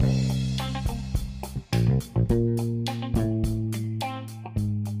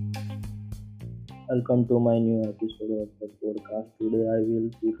Welcome to my new episode of the podcast. Today I will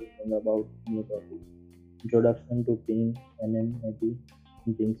be talking about new topic. Introduction to ping NMAP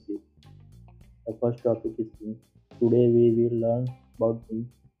in ping sleep. The first topic is ping. Today we will learn about ping,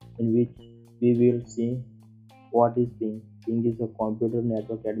 in which we will see what is ping. Ping is a computer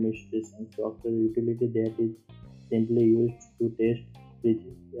network administration software utility that is simply used to test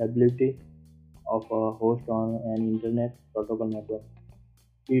reachability of a host on an internet protocol network.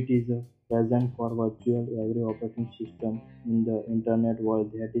 It is present for virtually every operating system in the Internet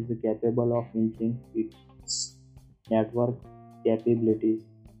world that is capable of using its network capabilities,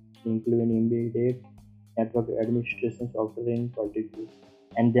 including embedded network administration software in particular.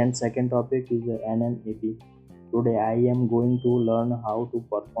 And then second topic is NMAP. Today I am going to learn how to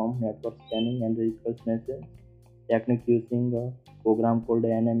perform network scanning and reconnaissance technique using a program called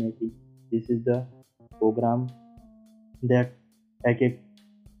NMAP. This is the program that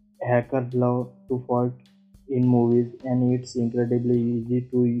hackers love to fault in movies, and it's incredibly easy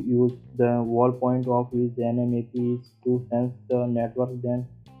to use. The whole point of his NMAP is to sense the network, then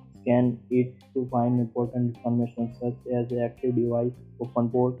scan it to find important information such as active device, open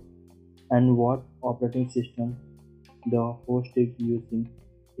port, and what operating system the host is using.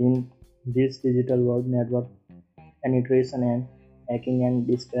 In this digital world, network penetration and hacking and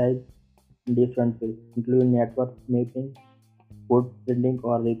described in different ways, including network mapping, footprinting,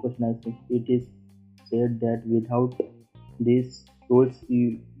 or recognizing. It is said that without these tools,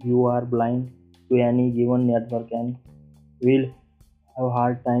 you are blind to any given network and will have a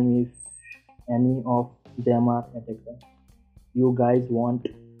hard time if any of them are attacked. You guys won't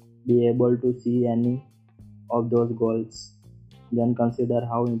be able to see any of those goals. Then consider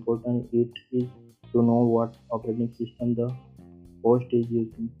how important it is to know what operating system the host is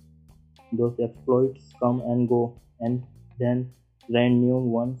using. Those exploits come and go, and then brand new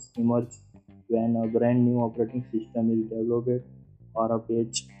ones emerge when a brand new operating system is developed or a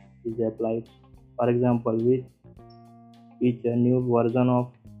patch is applied. For example, with each new version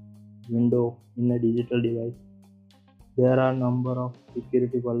of Windows in a digital device, there are a number of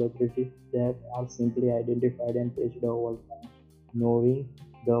security vulnerabilities that are simply identified and patched over time. Knowing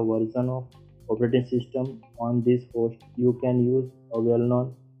the version of operating system on this host, you can use a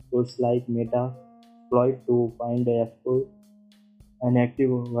well-known tools like Metasploit to find the exploit and active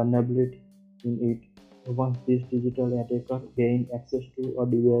vulnerability in it. Once this digital attacker gain access to a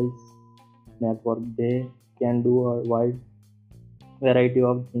device network, they can do a wide variety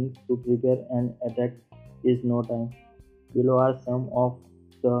of things to prepare an attack is no time. Below are some of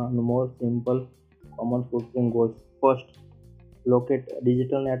the more simple common footprint goals. First, locate a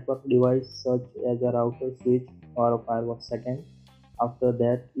digital network device such as a router, switch, or a firewall. Second, after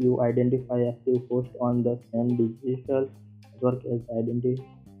that, you identify active host on the same digital network as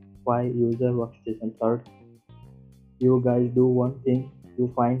identify user workstation. Third, you guys do one thing,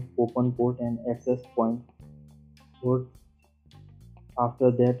 you find open port and access point. Fourth,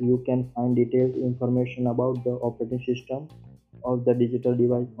 after that, you can find detailed information about the operating system of the digital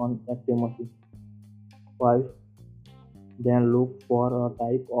device on active machine. 5. Then look for a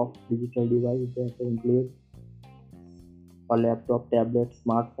type of digital device that includes a laptop, tablet,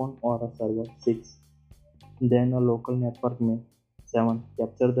 smartphone, or a server. 6. Then a local network may. 7.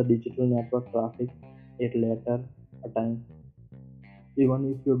 Capture the digital network traffic at later a time.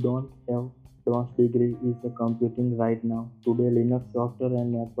 Even if you don't have advanced degree is the computing right now. Today Linux software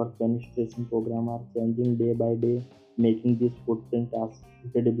and network penetration program are changing day by day, making this footprint task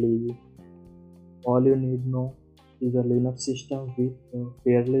incredibly easy. All you need know is a Linux system with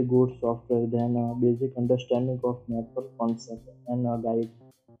fairly good software, then a basic understanding of network concept and a guide.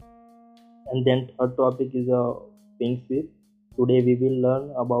 And then third topic is a ping sweep. Today we will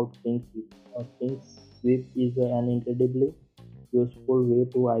learn about ping sweep. A ping sweep is an incredibly useful way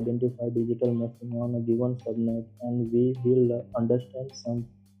to identify digital messaging on a given subnet, and we will understand some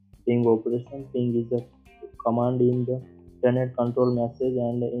ping operation. Ping is a command in the internet control message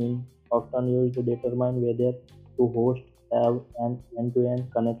and in often used to determine whether two hosts have an end-to-end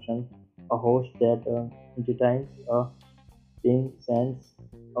connection. A host that entertains a ping sends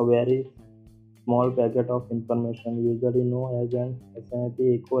a very small packet of information, usually known as an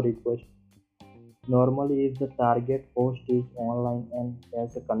SNMP echo request. Normally, if the target host is online and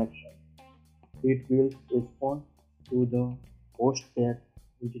has a connection, it will respond to the host that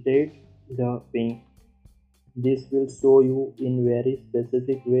initiates the ping. This will show you in very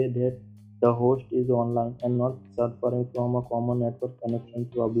specific way that the host is online and not suffering from a common network connection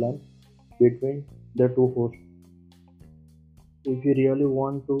problem between the two hosts. If you really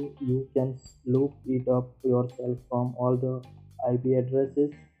want to, you can look it up yourself from all the IP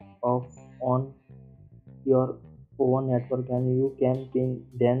addresses of on your own network and you can ping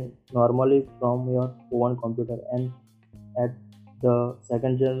them normally from your own computer. And at the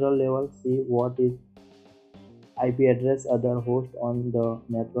second general level, see what is IP address other hosts on the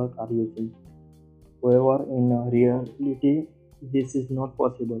network are using. However, in reality, this is not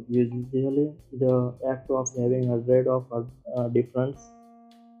possible. Usually, the act of having hundred of different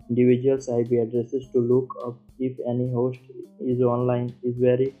individuals' IP addresses to look up if any host is online is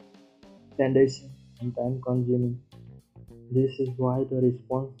very tedious and time consuming. This is why the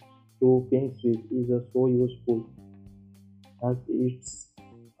response to ping sweep is so useful, as it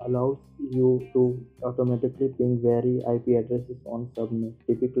allows you to automatically ping vary IP addresses on subnet.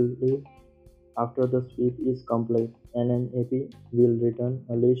 Typically, after the sweep is complete, NNAP will return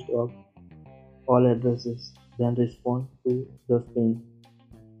a list of all addresses, then respond to the ping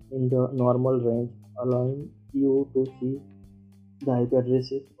in the normal range, allowing you to see the IP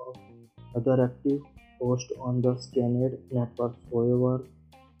addresses of other active hosts on the scanned network. However,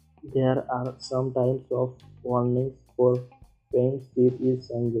 there are some types of warnings for paying speed is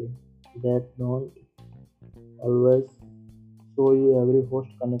Sunday that don't always show you every host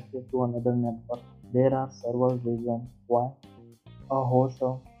connected to another network. There are several reasons why a host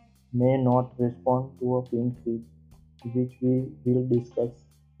may not respond to a ping speed, which we will discuss.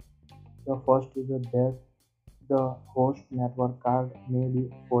 The first is that the host network card may be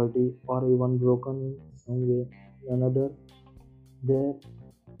faulty or even broken in some way. Another, there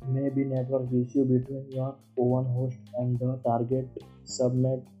may be network issue between your own host and the target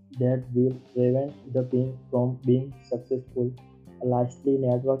subnet that will prevent the ping from being successful. Lastly,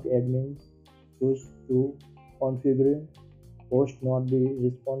 network admins choose to configure host not be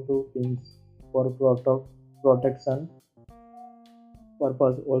respond to pings for protection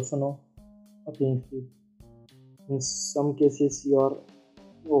purpose, also known a ping speed. In some cases, your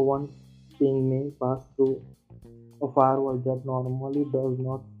own ping may pass through a firewall that normally does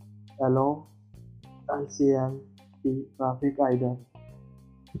not allow ICMP traffic either,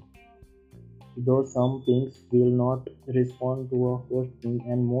 though some pings will not respond to a host ping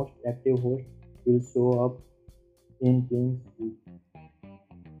and most active hosts will show up in ping queue.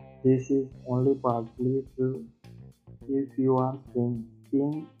 This is only partly true if you are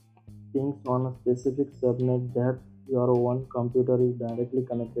seeing pings on a specific subnet that your own computer is directly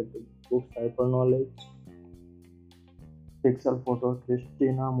connected to. Book Cyber Knowledge, Pixel Photo,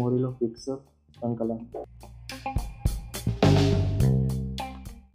 Christina Morillo Pixel Sankalan.